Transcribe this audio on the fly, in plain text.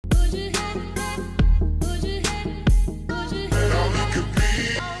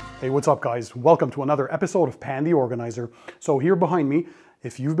Hey, what's up guys? Welcome to another episode of Pan the Organizer. So here behind me,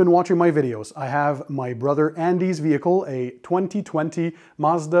 if you've been watching my videos, I have my brother Andy's vehicle, a 2020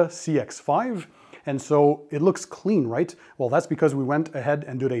 Mazda CX-5. And so it looks clean, right? Well, that's because we went ahead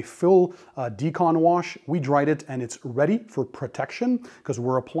and did a full decon wash. We dried it and it's ready for protection because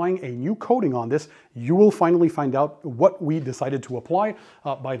we're applying a new coating on this. You will finally find out what we decided to apply.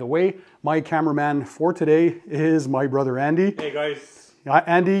 By the way, my cameraman for today is my brother Andy. Hey guys.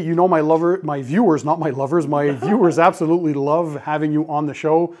 Andy, you know my viewers, not my lovers, my viewers absolutely love having you on the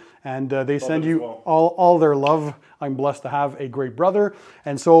show, and they send you all their love. I'm blessed to have a great brother.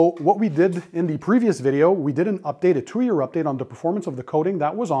 And so what we did in the previous video, we did an update, a 2-year update on the performance of the coating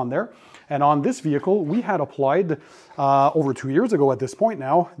that was on there. And on this vehicle, we had applied over 2 years ago at this point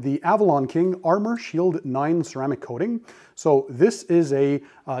now, the AvalonKing Armor Shield 9 ceramic coating. So this is a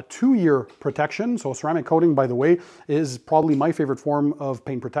 2-year protection. So ceramic coating, by the way, is probably my favorite form of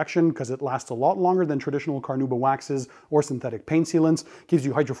paint protection because it lasts a lot longer than traditional carnauba waxes or synthetic paint sealants. Gives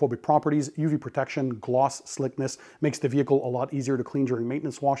you hydrophobic properties, UV protection, gloss, slickness, makes the vehicle a lot easier to clean during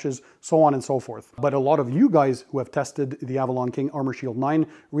maintenance washes, so on and so forth. But a lot of you guys who have tested the AvalonKing Armor Shield 9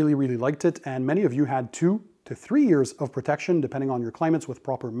 really liked it, and many of you had 2 to 3 years of protection depending on your climates with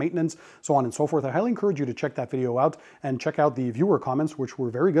proper maintenance, so on and so forth. I highly encourage you to check that video out and check out the viewer comments, which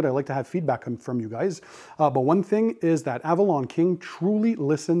were very good. I like to have feedback from you guys. But one thing is that AvalonKing truly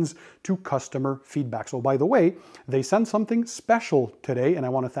listens to customer feedback. So by the way, they sent something special today, and I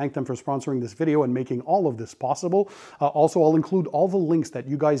want to thank them for sponsoring this video and making all of this possible. Also, I'll include all the links that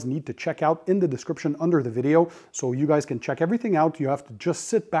you guys need to check out in the description under the video, so you guys can check everything out. You have to just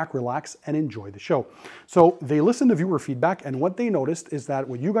sit back, relax, and enjoy the show. So they listened to viewer feedback, and what they noticed is that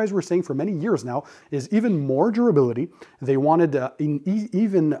what you guys were saying for many years now is even more durability. They wanted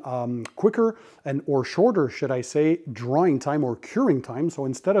even quicker or shorter, should I say, drying time or curing time. So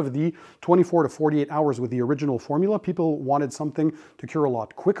instead of the 24 to 48 hours with the original formula, people wanted something to cure a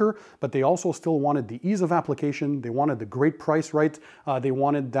lot quicker, but they also still wanted the ease of application. They wanted the great price, right? They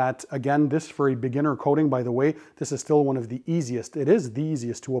wanted that, again, this for a beginner coating, by the way, this is still one of the easiest. It is the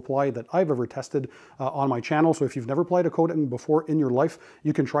easiest to apply that I've ever tested on my channel. So if you've never applied a coating before in your life,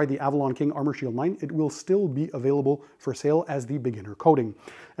 you can try the AvalonKing Armor Shield 9. It will still be available for sale as the beginner coating.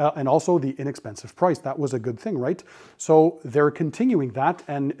 And also the inexpensive price. That was a good thing, right? So they're continuing that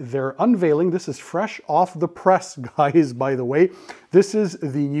and they're unveiling. This is fresh off the press, guys, by the way. This is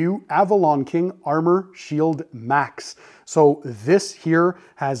the new AvalonKing Armor Shield MAX. So this here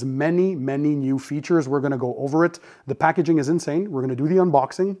has many new features. We're going to go over it. The packaging is insane. We're going to do the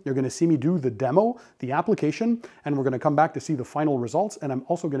unboxing. You're going to see me do the demo, the application, and we're going to come back to see the final results. And I'm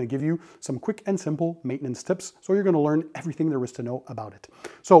also going to give you some quick and simple maintenance tips. So you're going to learn everything there is to know about it.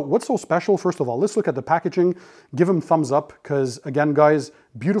 So what's so special? First of all, let's look at the packaging. Give them thumbs up because, again, guys,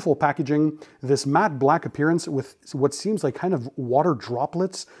 beautiful packaging. This matte black appearance with what seems like kind of water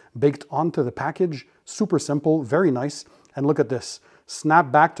droplets baked onto the package. Super simple, very nice. And look at this,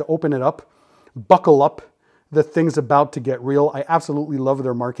 snap back to open it up, buckle up, the thing's about to get real. I absolutely love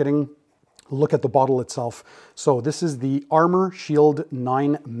their marketing. Look at the bottle itself. So this is the Armor Shield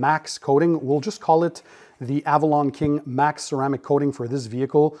 9 Max coating. We'll just call it the AvalonKing Max ceramic coating for this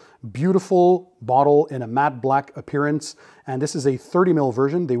vehicle. Beautiful bottle in a matte black appearance. And this is a 30 ml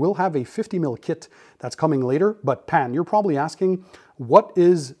version. They will have a 50 ml kit that's coming later. But Pan, you're probably asking, what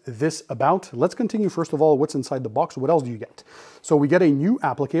is this about? Let's continue first of all, what's inside the box? What else do you get? So we get a new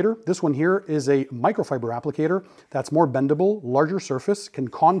applicator. This one here is a microfiber applicator that's more bendable, larger surface, can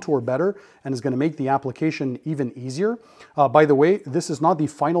contour better, and is going to make the application even easier. By the way, this is not the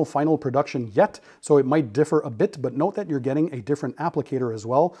final production yet, so it might differ a bit, but note that you're getting a different applicator as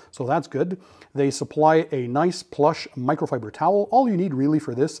well, so that's good. They supply a nice plush microfiber towel. All you need really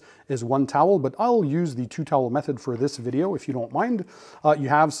for this is one towel, but I'll use the 2-towel method for this video if you don't mind. You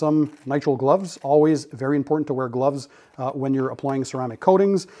have some nitrile gloves, always very important to wear gloves when you're applying ceramic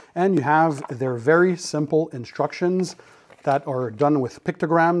coatings, and you have their very simple instructions that are done with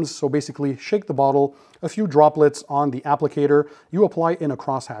pictograms. So basically shake the bottle, a few droplets on the applicator, you apply in a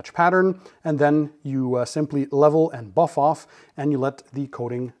crosshatch pattern, and then you simply level and buff off, and you let the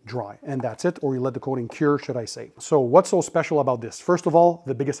coating dry. And that's it, or you let the coating cure, should I say. So what's so special about this? First of all,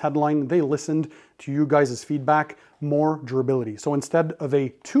 the biggest headline, they listened to you guys' feedback, more durability. So instead of a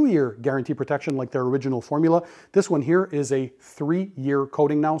 2-year guarantee protection like their original formula, this one here is a 3-year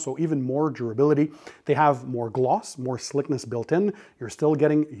coating now, so even more durability. They have more gloss, more slickness built in. You're still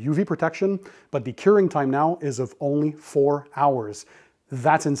getting UV protection, but the curing time now is of only 4 hours.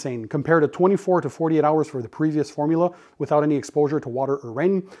 That's insane. Compared to 24 to 48 hours for the previous formula without any exposure to water or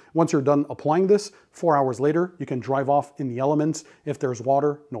rain. Once you're done applying this, 4 hours later, you can drive off in the elements. If there's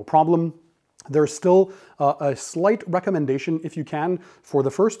water, no problem. There's still a slight recommendation, if you can, for the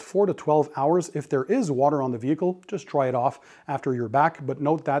first 4 to 12 hours. If there is water on the vehicle, just dry it off after you're back. But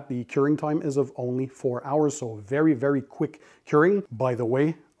note that the curing time is of only 4 hours, so very, very quick curing. By the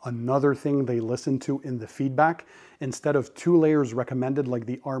way, another thing they listened to in the feedback, instead of 2 layers recommended like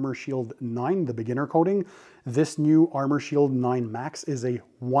the Armor Shield 9, the beginner coating, this new Armor Shield 9 Max is a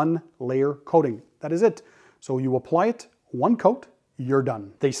 1-layer coating. That is it. So you apply it, 1 coat, you're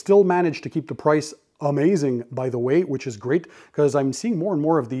done. They still managed to keep the price amazing, by the way, which is great because I'm seeing more and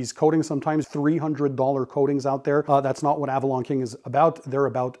more of these coatings, sometimes $300 coatings out there. That's not what AvalonKing is about. They're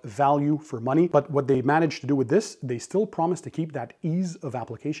about value for money. But what they managed to do with this, they still promise to keep that ease of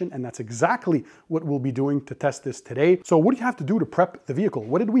application, and that's exactly what we'll be doing to test this today. So what do you have to do to prep the vehicle?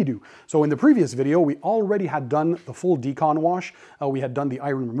 What did we do? So in the previous video, we already had done the full decon wash. We had done the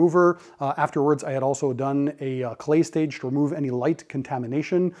iron remover. Afterwards, I had also done a clay stage to remove any light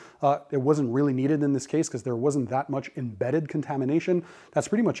contamination. It wasn't really needed in this case because there wasn't that much embedded contamination. That's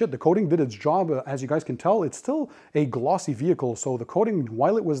pretty much it. The coating did its job. As you guys can tell, it's still a glossy vehicle. So the coating,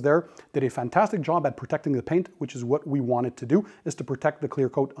 while it was there, did a fantastic job at protecting the paint, which is what we wanted to do, is to protect the clear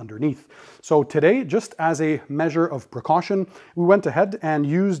coat underneath. So today, just as a measure of precaution, we went ahead and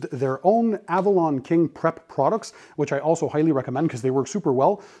used their own AvalonKing prep products, which I also highly recommend because they work super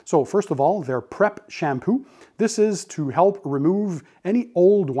well. So first of all, their prep shampoo. This is to help remove any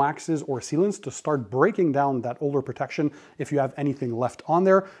old waxes or sealants to start breaking down that older protection if you have anything left on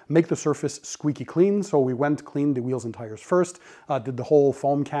there. Make the surface squeaky clean. So we cleaned the wheels and tires first, did the whole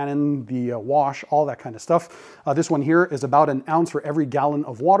foam cannon, the wash, all that kind of stuff. This one here is about 1 ounce for every gallon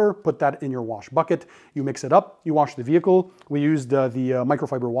of water. Put that in your wash bucket. You mix it up, you wash the vehicle. We used the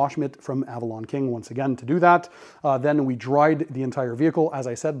microfiber wash mitt from AvalonKing once again to do that. Then we dried the entire vehicle. As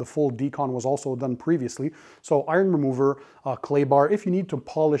I said, the full decon was also done previously. So iron remover, clay bar, if you need to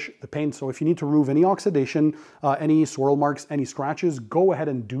polish the paint. So if you need to remove any oxidation, any swirl marks, any scratches, go ahead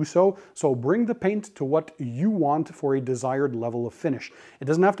and do so. So bring the paint to what you want for a desired level of finish. It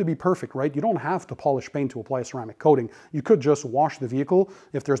doesn't have to be perfect, right? You don't have to polish paint to apply a ceramic coating. You could just wash the vehicle.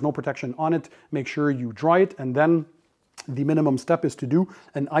 If there's no protection on it, make sure you dry it, and then the minimum step is to do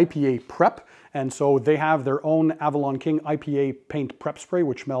an IPA prep. And so they have their own AvalonKing IPA paint prep spray,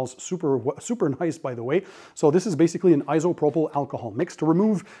 which smells super nice, by the way. So this is basically an isopropyl alcohol mix to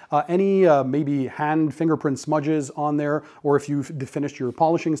remove any maybe hand fingerprint smudges on there, or if you've finished your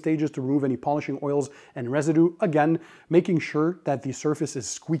polishing stages, to remove any polishing oils and residue. Again, making sure that the surface is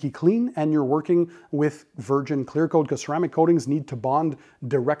squeaky clean and you're working with virgin clear coat, because ceramic coatings need to bond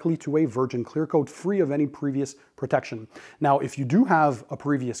directly to a virgin clear coat, free of any previous protection. Now, if you do have a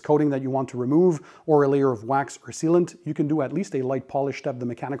previous coating that you want to remove, or a layer of wax or sealant, you can do at least a light polish step. The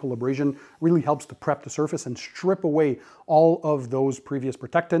mechanical abrasion really helps to prep the surface and strip away all of those previous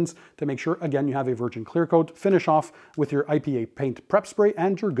protectants to make sure, again, you have a virgin clear coat. Finish off with your IPA paint prep spray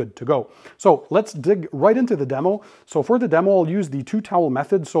and you're good to go. So let's dig right into the demo. So for the demo, I'll use the 2-towel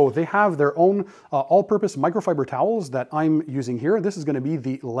method. So they have their own all-purpose microfiber towels that I'm using here. This is going to be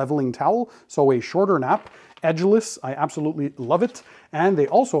the leveling towel, so a shorter nap. Edgeless, I absolutely love it. And they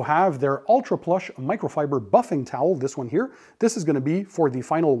also have their Ultra Plush microfiber buffing towel, this one here. This is gonna be for the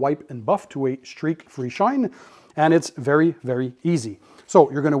final wipe and buff to a streak-free shine. And it's very, very easy. So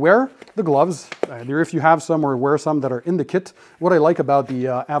you're gonna wear the gloves, either if you have some or wear some that are in the kit. What I like about the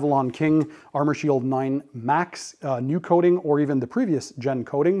AvalonKing Armor Shield 9 Max new coating, or even the previous gen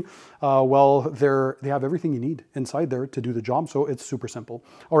coating, well, they have everything you need inside there to do the job, so it's super simple.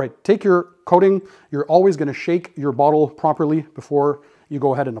 All right, take your coating. You're always gonna shake your bottle properly before you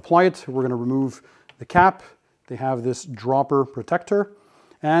go ahead and apply it. We're gonna remove the cap. They have this dropper protector,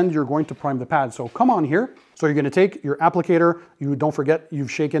 and you're going to prime the pad. So come on here. So you're gonna take your applicator, you don't forget you've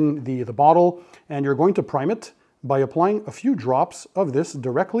shaken the bottle, and you're going to prime it by applying a few drops of this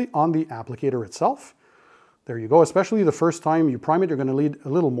directly on the applicator itself. There you go. Especially the first time you prime it, you're gonna need a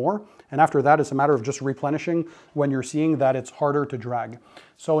little more. And after that, it's a matter of just replenishing when you're seeing that it's harder to drag.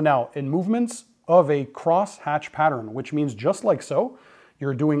 So now, in movements of a cross hatch pattern, which means just like so,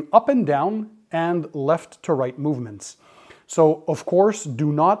 you're doing up and down and left to right movements. So of course,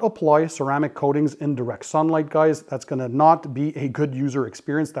 do not apply ceramic coatings in direct sunlight, guys. That's gonna not be a good user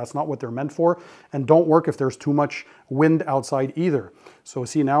experience. That's not what they're meant for. And don't work if there's too much wind outside either. So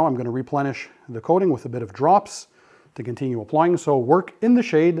see, now I'm gonna replenish the coating with a bit of drops to continue applying. So work in the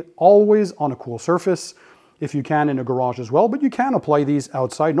shade, always on a cool surface, if you can in a garage as well, but you can apply these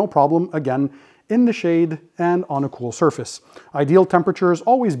outside, no problem. Again, in the shade, and on a cool surface. Ideal temperatures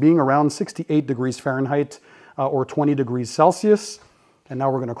always being around 68 degrees Fahrenheit or 20 degrees Celsius. And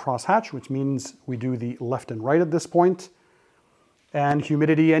now we're going to cross hatch, which means we do the left and right at this point. And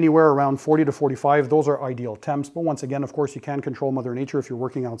humidity anywhere around 40 to 45. Those are ideal temps. But once again, of course, you can control Mother Nature if you're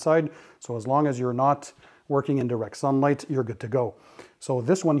working outside. So as long as you're not working in direct sunlight, you're good to go. So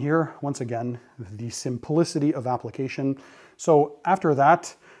this one here, once again, the simplicity of application. So after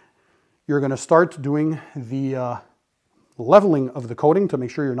that, you're going to start doing the leveling of the coating to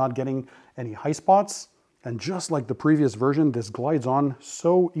make sure you're not getting any high spots. And just like the previous version, this glides on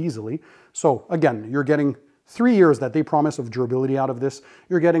so easily. So again, you're getting 3 years that they promise of durability out of this.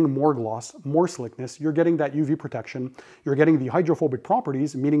 You're getting more gloss, more slickness. You're getting that UV protection. You're getting the hydrophobic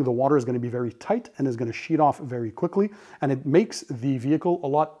properties, meaning the water is going to be very tight and is going to sheet off very quickly. And it makes the vehicle a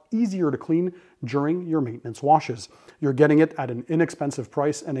lot easier to clean during your maintenance washes. You're getting it at an inexpensive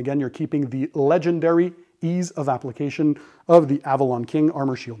price. And again, you're keeping the legendary ease of application of the AvalonKing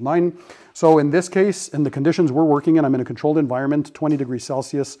Armor Shield 9. So in this case, in the conditions we're working in, I'm in a controlled environment, 20 degrees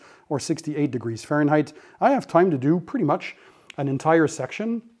Celsius or 68 degrees Fahrenheit. I have time to do pretty much an entire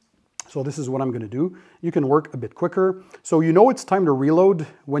section. So this is what I'm going to do. You can work a bit quicker. So you know it's time to reload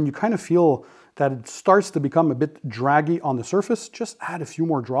when you kind of feel that it starts to become a bit draggy on the surface. Just add a few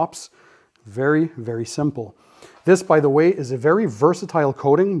more drops. Very, very simple. This, by the way, is a very versatile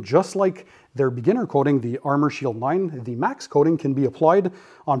coating, just like their beginner coating, the Armor Shield 9. The Max coating can be applied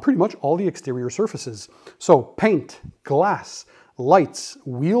on pretty much all the exterior surfaces. So paint, glass, lights,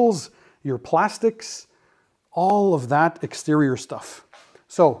 wheels, your plastics, all of that exterior stuff.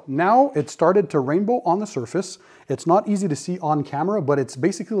 So now it started to rainbow on the surface. It's not easy to see on camera, but it's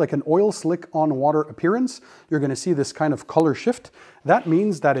basically like an oil slick on water appearance. You're going to see this kind of color shift. That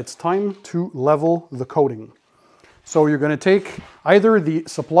means that it's time to level the coating. So you're going to take either the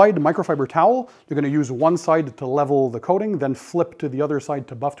supplied microfiber towel, you're going to use one side to level the coating, then flip to the other side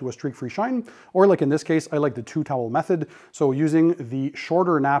to buff to a streak-free shine, or like in this case, I like the 2-towel method. So using the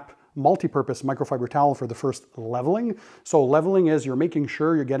shorter nap multi-purpose microfiber towel for the first leveling. So leveling is you're making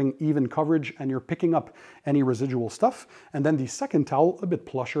sure you're getting even coverage and you're picking up any residual stuff. And then the second towel, a bit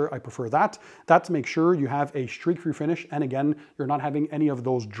plusher, I prefer that. That to make sure you have a streak-free finish. And again, you're not having any of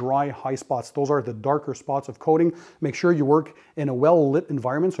those dry high spots. Those are the darker spots of coating. Make sure you work in a well-lit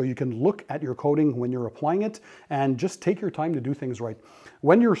environment so you can look at your coating when you're applying it and just take your time to do things right.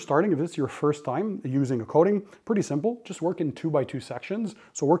 When you're starting, if this is your first time using a coating, pretty simple, just work in 2x2 sections.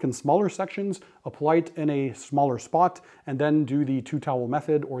 So work in smaller sections, apply it in a smaller spot, and then do the 2-towel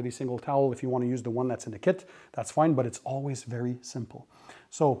method or the single towel if you want to use the one that's in the kit. That's fine, but it's always very simple.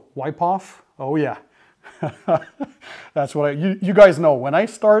 So wipe off, oh yeah. That's what you guys know. When I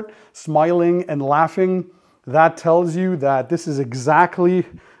start smiling and laughing, that tells you that this is exactly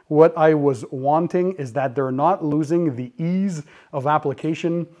what I was wanting, is that they're not losing the ease of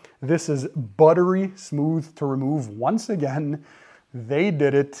application. This is buttery smooth to remove. Once again, they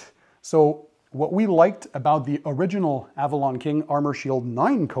did it. So what we liked about the original AvalonKing Armor Shield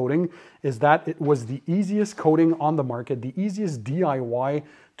 9 coating is that it was the easiest coating on the market, the easiest DIY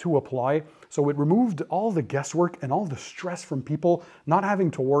to apply. So it removed all the guesswork and all the stress from people not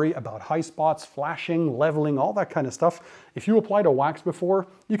having to worry about high spots, flashing, leveling, all that kind of stuff. If you applied a wax before,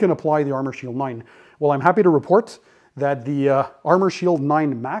 you can apply the Armor Shield 9. Well, I'm happy to report that the Armor Shield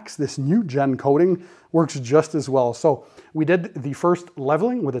 9 Max, this new gen coating, works just as well. So we did the first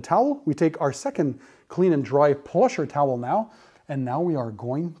leveling with a towel. We take our second clean and dry plusher towel now, and now we are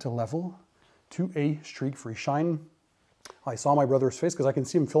going to level to a streak-free shine. I saw my brother's face because I can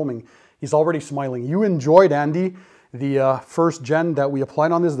see him filming. He's already smiling. You enjoyed, Andy, the first gen that we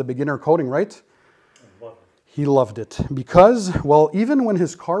applied on this, the beginner coating, right? I love it. He loved it because, well, even when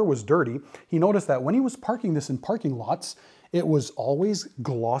his car was dirty, he noticed that when he was parking this in parking lots, it was always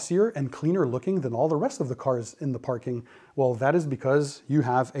glossier and cleaner looking than all the rest of the cars in the parking. Well, that is because you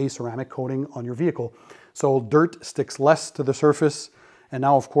have a ceramic coating on your vehicle. So dirt sticks less to the surface. And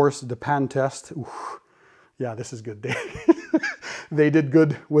now, of course, the pan test. Oof, yeah, this is good. They did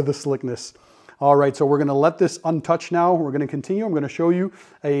good with the slickness. All right, so we're going to let this untouched now. We're going to continue. I'm going to show you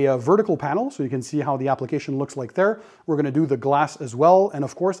a vertical panel so you can see how the application looks like there. We're going to do the glass as well. And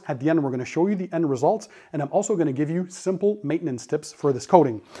of course, at the end, we're going to show you the end results. And I'm also going to give you simple maintenance tips for this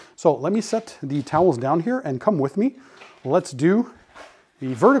coating. So let me set the towels down here and come with me. Let's do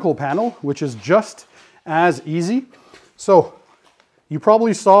the vertical panel, which is just as easy. So you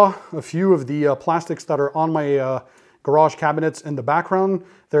probably saw a few of the plastics that are on my garage cabinets in the background.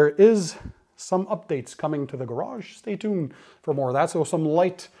 There is some updates coming to the garage. Stay tuned for more of that. So some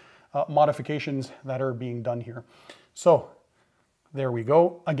light modifications that are being done here. So There we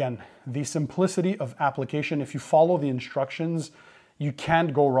go. Again, the simplicity of application. If you follow the instructions, you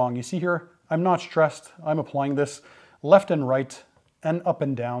can't go wrong. You see here, I'm not stressed. I'm applying this left and right and up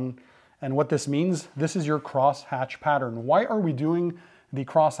and down. And what this means, this is your cross-hatch pattern. Why are we doing the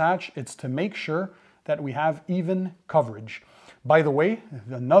cross-hatch? It's to make sure that we have even coverage. By the way,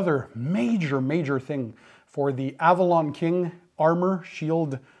 another major thing for the AvalonKing Armor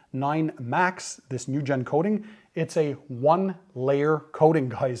Shield 9 Max, this new gen coating, it's a 1-layer coating,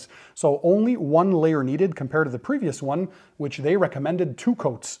 guys. So only 1 layer needed compared to the previous one, which they recommended 2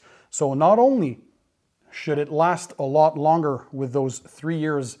 coats. So not only should it last a lot longer with those 3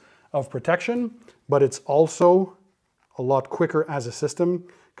 years of protection, but it's also a lot quicker as a system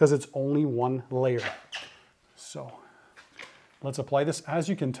because it's only 1 layer. So let's apply this. As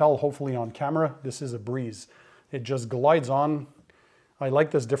you can tell, hopefully on camera, this is a breeze. It just glides on. I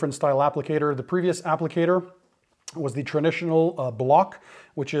like this different style applicator. The previous applicator was the traditional block,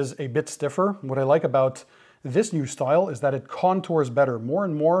 which is a bit stiffer. What I like about this new style is that it contours better. More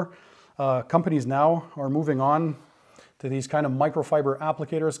and more companies now are moving on to these kind of microfiber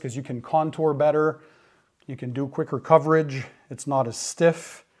applicators because you can contour better, you can do quicker coverage, it's not as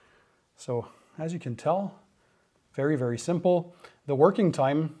stiff. So as you can tell, very simple. The working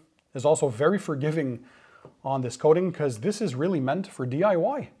time is also very forgiving on this coating because this is really meant for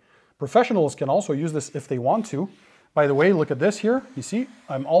DIY. Professionals can also use this if they want to. By the way, look at this here. You see,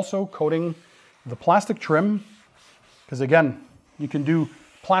 I'm also coating the plastic trim because again, you can do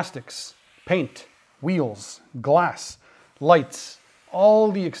plastics, paint, wheels, glass, lights,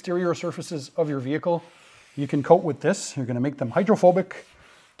 all the exterior surfaces of your vehicle. You can coat with this. You're going to make them hydrophobic,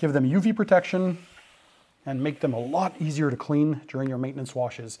 give them UV protection, and make them a lot easier to clean during your maintenance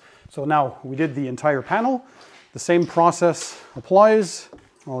washes. So now we did the entire panel. The same process applies.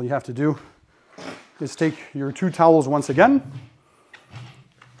 All you have to do is take your 2 towels once again,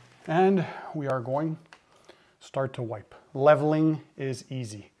 and we are going to start to wipe. Leveling is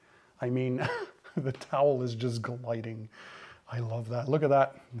easy. I mean, the towel is just gliding. I love that. Look at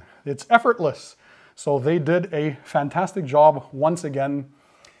that. It's effortless. So they did a fantastic job once again.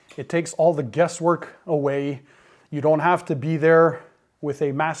 It takes all the guesswork away. You don't have to be there with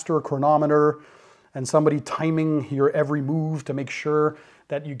a master chronometer and somebody timing your every move to make sure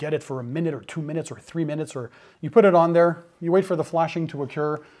that you get it for 1 minute or 2 minutes or 3 minutes, or you put it on there, you wait for the flashing to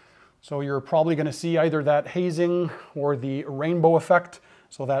occur. So you're probably going to see either that hazing or the rainbow effect,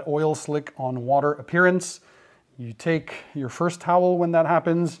 so that oil slick on water appearance. You take your first towel when that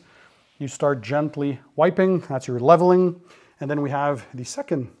happens, you start gently wiping, that's your leveling, and then we have the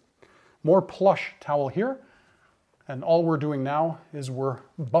second, more plush towel here, and all we're doing now is we're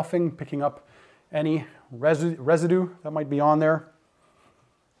buffing, picking up any residue that might be on there,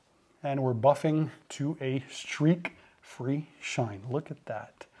 and we're buffing to a streak-free shine. Look at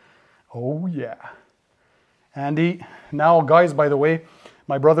that. Oh yeah. Andy, now guys, by the way,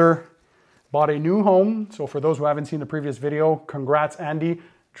 my brother bought a new home. So for those who haven't seen the previous video, congrats, Andy.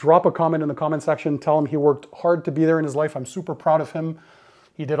 Drop a comment in the comment section. Tell him he worked hard to be there in his life. I'm super proud of him.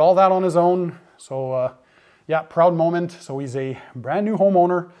 He did all that on his own. So yeah, proud moment. So he's a brand new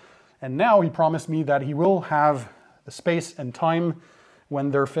homeowner. And now he promised me that he will have the space and time when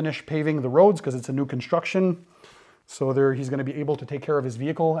they're finished paving the roads, because it's a new construction. So he's going to be able to take care of his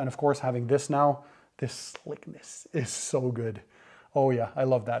vehicle. And of course, having this now, this slickness is so good. Oh yeah, I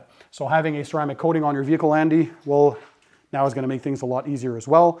love that. So having a ceramic coating on your vehicle, Andy, well, now is going to make things a lot easier as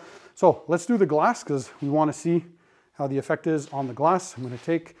well. So let's do the glass because we want to see how the effect is on the glass. I'm going to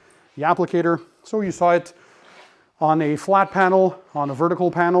take the applicator. So you saw it on a flat panel, on a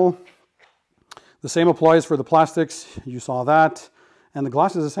vertical panel. The same applies for the plastics. You saw that. And the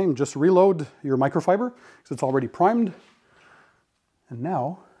glass is the same. Just reload your microfiber because it's already primed. And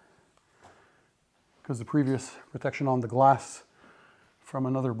now, because the previous protection on the glass from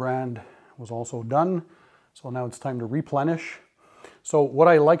another brand was also done, so now it's time to replenish. So what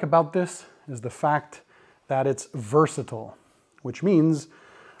I like about this is the fact that it's versatile, which means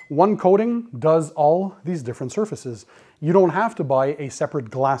one coating does all these different surfaces. You don't have to buy a separate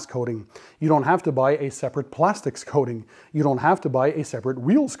glass coating. You don't have to buy a separate plastics coating. You don't have to buy a separate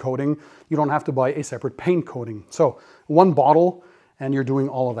wheels coating. You don't have to buy a separate paint coating. So one bottle and you're doing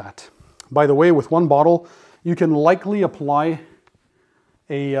all of that. By the way, with one bottle, you can likely apply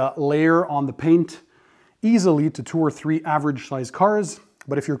a layer on the paint easily to 2 or 3 average size cars.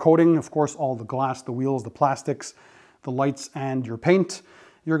 But if you're coating, of course, all the glass, the wheels, the plastics, the lights, and your paint,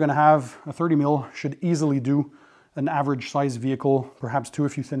 you're going to have a 30 mil should easily do an average size vehicle, perhaps 2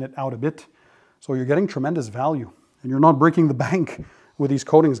 if you thin it out a bit. So you're getting tremendous value and you're not breaking the bank with these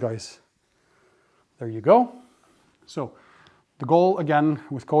coatings, guys. There you go. So The goal, again,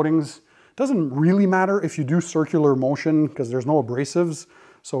 with coatings, doesn't really matter if you do circular motion because there's no abrasives.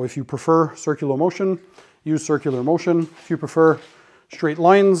 So if you prefer circular motion, use circular motion. If you prefer straight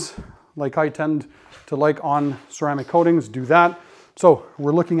lines, like I tend to like on ceramic coatings, do that. So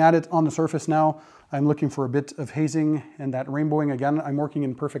we're looking at it on the surface now. I'm looking for a bit of hazing and that rainbowing. Again, I'm working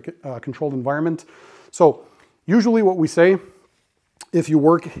in perfect controlled environment. So usually what we say, if you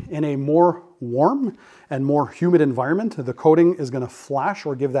work in a more warm and more humid environment, the coating is going to flash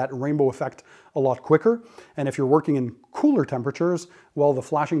or give that rainbow effect a lot quicker. And if you're working in cooler temperatures, well, the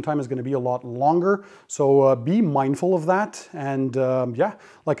flashing time is going to be a lot longer. So be mindful of that. And yeah,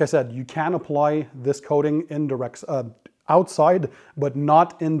 like I said, you can apply this coating in direct outside, but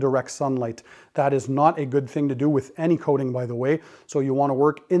not in direct sunlight. That is not a good thing to do with any coating, by the way. So you want to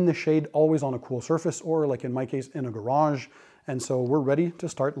work in the shade, always on a cool surface, or like in my case, in a garage. And so we're ready to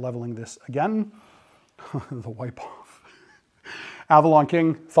start leveling this again. The wipe off.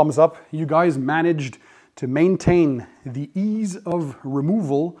 AvalonKing, thumbs up. You guys managed to maintain the ease of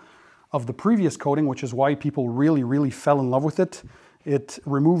removal of the previous coating, which is why people really fell in love with it. It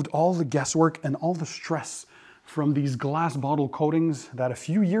removed all the guesswork and all the stress from these glass bottle coatings that a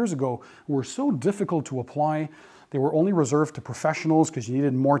few years ago were so difficult to apply. They were only reserved to professionals because you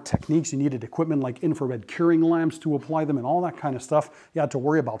needed more techniques. You needed equipment like infrared curing lamps to apply them and all that kind of stuff. You had to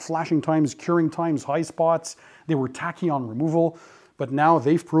worry about flashing times, curing times, high spots. They were tacky on removal. But now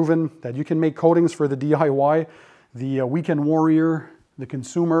they've proven that you can make coatings for the DIY, the weekend warrior, the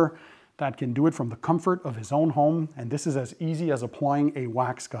consumer, that can do it from the comfort of his own home. And this is as easy as applying a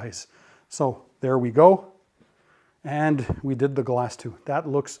wax, guys. So there we go. And we did the glass too. That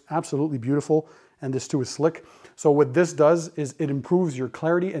looks absolutely beautiful. And this too is slick. So what this does is it improves your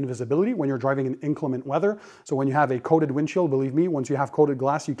clarity and visibility when you're driving in inclement weather. So when you have a coated windshield, believe me, once you have coated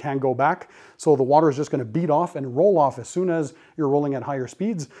glass, you can't go back. So the water is just going to beat off and roll off as soon as you're rolling at higher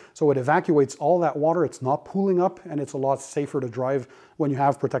speeds. So it evacuates all that water. It's not pooling up, and it's a lot safer to drive when you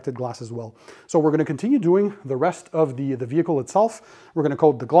have protected glass as well. So we're going to continue doing the rest of the vehicle itself. We're going to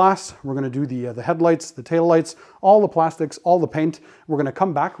coat the glass. We're going to do the headlights, the tail lights, all the plastics, all the paint. We're going to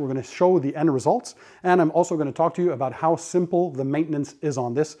come back. We're going to show the end results. And I'm also going to talk to you about how simple the maintenance is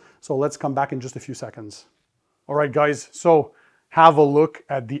on this. So let's come back in just a few seconds. All right, guys. So have a look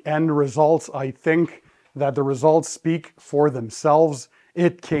at the end results. I think that the results speak for themselves.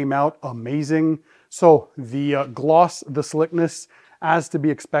 It came out amazing. So the gloss, the slickness, as to be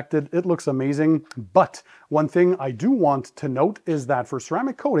expected, it looks amazing. But one thing I do want to note is that for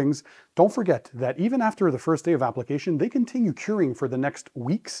ceramic coatings, don't forget that even after the first day of application, they continue curing for the next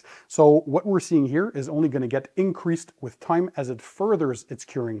weeks. So what we're seeing here is only going to get increased with time as it furthers its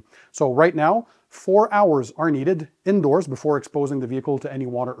curing. So right now, 4 hours are needed indoors before exposing the vehicle to any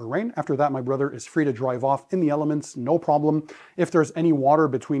water or rain. After that, my brother is free to drive off in the elements, no problem. If there's any water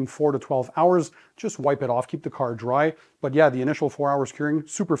between 4 to 12 hours, just wipe it off, keep the car dry. But yeah, the initial 4 hours curing,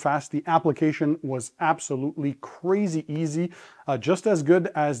 super fast. The application was absolutely crazy easy, just as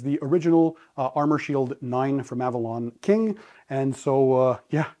good as the original Armor Shield 9 from AvalonKing. And so,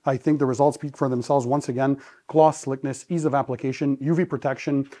 yeah, I think the results speak for themselves. Once again, gloss, slickness, ease of application, UV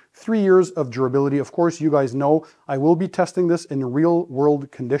protection, 3 years of durability. Of course, you guys know I will be testing this in real world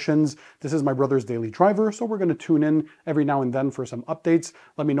conditions. This is my brother's daily driver, so we're going to tune in every now and then for some updates.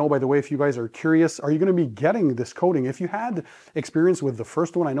 Let me know, by the way, if you guys are curious, are you going to be getting this coating? If you had experience with the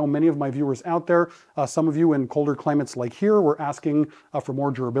first one, I know many of my viewers out there, some of you in colder climates like here, were asking for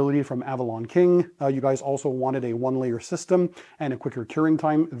more durability from AvalonKing. You guys also wanted a 1-layer system and a quicker curing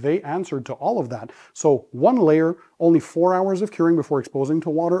time. They answered to all of that. So 1 layer, only 4 hours of curing before exposing to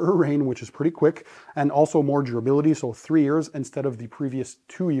water or rain, which is pretty quick, and also more durability, so 3 years instead of the previous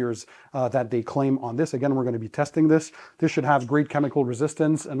 2 years that they claim on this. Again, we're going to be testing this. This should have great chemical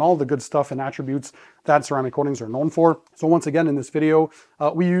resistance and all the good stuff and attributes that ceramic coatings are known for. So once again, in this video,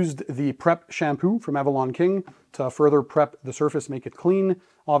 we used the prep shampoo from AvalonKing to further prep the surface, make it clean.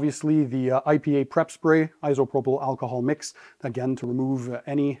 Obviously, the IPA prep spray, isopropyl alcohol mix, again, to remove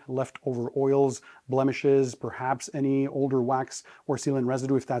any leftover oils, blemishes, perhaps any older wax or sealant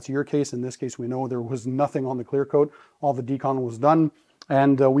residue, if that's your case. In this case, we know there was nothing on the clear coat. All the decon was done.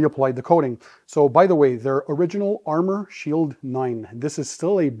 And we applied the coating. So by the way, their original Armor Shield 9, this is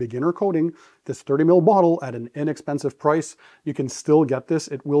still a beginner coating, this 30 ml bottle at an inexpensive price. You can still get this.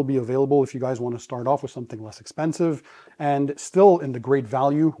 It will be available if you guys want to start off with something less expensive. And still in the great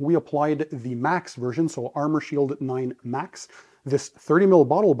value, we applied the Max version, so Armor Shield 9 Max. This 30 ml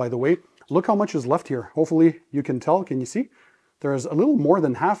bottle, by the way, look how much is left here. Hopefully you can tell. Can you see? There's a little more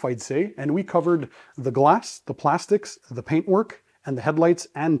than half, I'd say. And we covered the glass, the plastics, the paintwork, and the headlights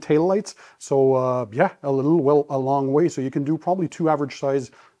and taillights. So yeah, a long way. So you can do probably 2 average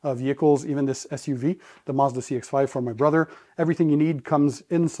size vehicles, even this SUV, the Mazda CX-5 for my brother. Everything you need comes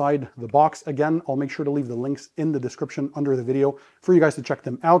inside the box. Again, I'll make sure to leave the links in the description under the video for you guys to check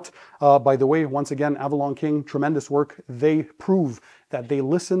them out. By the way, once again, AvalonKing, tremendous work. They prove that they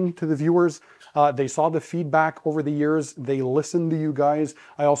listen to the viewers. They saw the feedback over the years. They listened to you guys.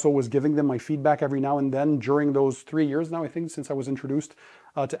 I also was giving them my feedback every now and then during those 3 years now, I think, since I was introduced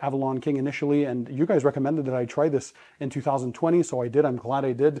to AvalonKing initially, and you guys recommended that I try this in 2020, so I did. I'm glad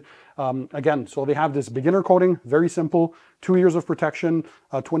I did. Again, so they have this beginner coating, very simple, 2 years of protection,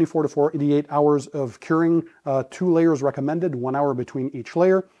 24 to 48 hours of curing, 2 layers recommended, 1 hour between each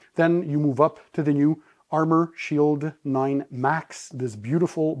layer. Then you move up to the new Armor Shield 9 Max, this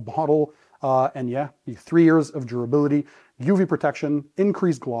beautiful bottle, and yeah, 3 years of durability, UV protection,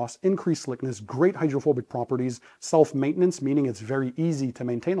 increased gloss, increased slickness, great hydrophobic properties, self-maintenance, meaning it's very easy to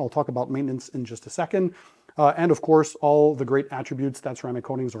maintain. I'll talk about maintenance in just a second. And of course, all the great attributes that ceramic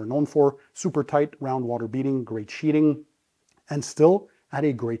coatings are known for: super tight, round water beading, great sheeting, and still at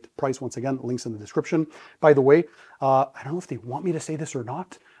a great price. Once again, links in the description. By the way, I don't know if they want me to say this or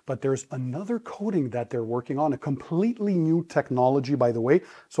not, but there's another coating that they're working on, a completely new technology, by the way.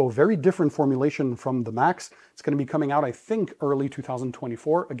 So a very different formulation from the Max. It's going to be coming out, I think, early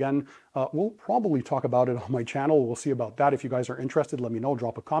 2024. Again, we'll probably talk about it on my channel. We'll see about that. If you guys are interested, let me know,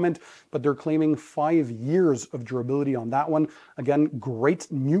 drop a comment. But they're claiming 5 years of durability on that one. Again,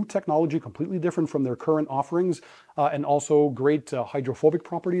 great new technology, completely different from their current offerings, and also great hydrophobic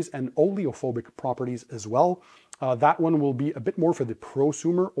properties and oleophobic properties as well. That one will be a bit more for the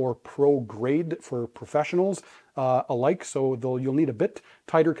prosumer or pro grade for professionals alike. So you'll need a bit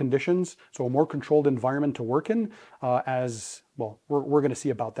tighter conditions, so a more controlled environment to work in. As well, we're going to see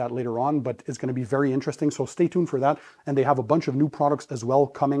about that later on, but it's going to be very interesting. So stay tuned for that. And they have a bunch of new products as well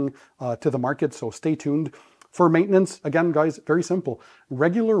coming to the market. So stay tuned. For maintenance, again, guys, very simple.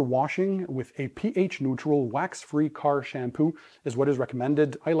 Regular washing with a pH neutral, wax-free car shampoo is what is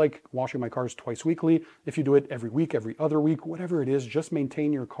recommended. I like washing my cars twice weekly. If you do it every week, every other week, whatever it is, just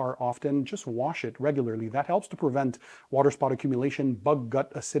maintain your car often. Just wash it regularly. That helps to prevent water spot accumulation, bug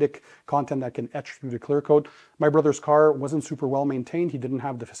gut acidic content that can etch through the clear coat. My brother's car wasn't super well maintained. He didn't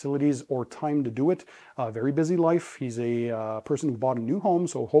have the facilities or time to do it. Very busy life. He's a person who bought a new home,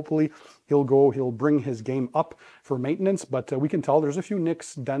 so hopefully he'll bring his game up for maintenance. But we can tell there's a few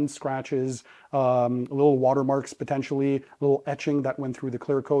nicks, dents, scratches, little watermarks, potentially a little etching that went through the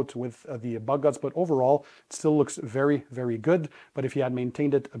clear coat with the bug guts. But overall, it still looks very, very good. But if he had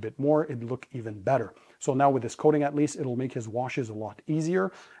maintained it a bit more, it'd look even better. So now with this coating, at least, it'll make his washes a lot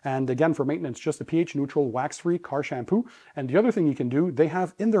easier. And again, for maintenance, just a pH neutral, wax-free car shampoo. And the other thing you can do, they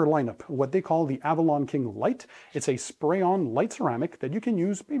have in their lineup what they call the AvalonKing LITE. It's a spray-on light ceramic that you can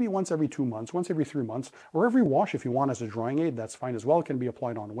use maybe once every 2 months, once every 3 months, or every wash if you want as a drying aid. That's fine as well. It can be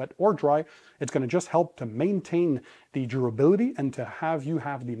applied on wet or dry. It's going to just help to maintain the durability and to have you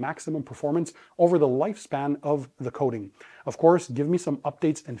have the maximum performance over the lifespan of the coating. Of course, give me some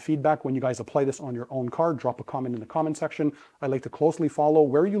updates and feedback when you guys apply this on your own car. Drop a comment in the comment section. I like to closely follow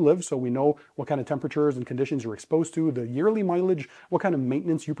where you live so we know what kind of temperatures and conditions you're exposed to, the yearly mileage, what kind of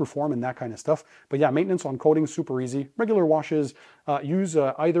maintenance you perform, and that kind of stuff. But yeah, maintenance on coating, super easy. Regular washes, use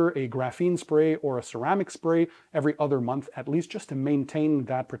either a graphene spray or a ceramic spray every other month at least, just to maintain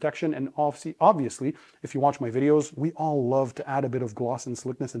that protection. And obviously, if you watch my videos, we all love to add a bit of gloss and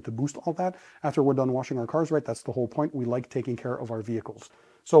slickness and to boost all that after we're done washing our cars, right? That's the whole point. We like taking care of our vehicles.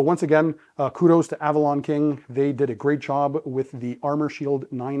 So once again, kudos to AvalonKing. They did a great job with the Armor Shield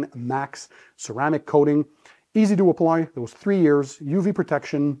 9 Max ceramic coating. Easy to apply, those 3 years, UV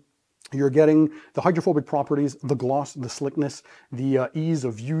protection. You're getting the hydrophobic properties, the gloss, the slickness, the ease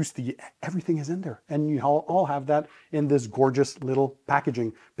of use, everything is in there. And you all have that in this gorgeous little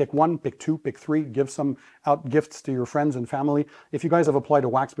packaging. Pick 1, pick 2, pick 3, give some out gifts to your friends and family. If you guys have applied a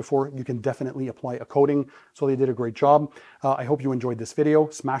wax before, you can definitely apply a coating. So they did a great job. I hope you enjoyed this video.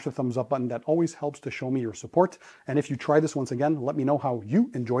 Smash the thumbs up button. That always helps to show me your support. And if you try this once again, let me know how you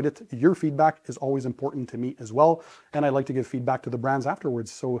enjoyed it. Your feedback is always important to me as well. And I like to give feedback to the brands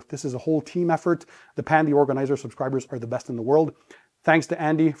afterwards. So if this is a whole team effort, the Pandy Organizer subscribers are the best in the world. Thanks to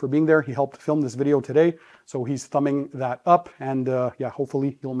Andy for being there. He helped film this video today, so he's thumbing that up, and yeah,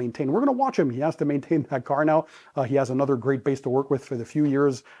 hopefully he'll maintain. We're going to watch him. He has to maintain that car now. He has another great base to work with for the few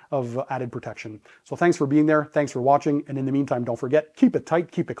years of added protection. So thanks for being there. Thanks for watching. And in the meantime, don't forget, keep it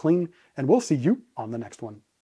tight, keep it clean, and we'll see you on the next one.